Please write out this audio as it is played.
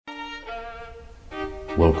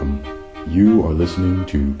Welcome. You are listening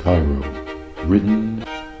to Cairo, written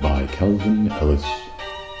by Calvin Ellis.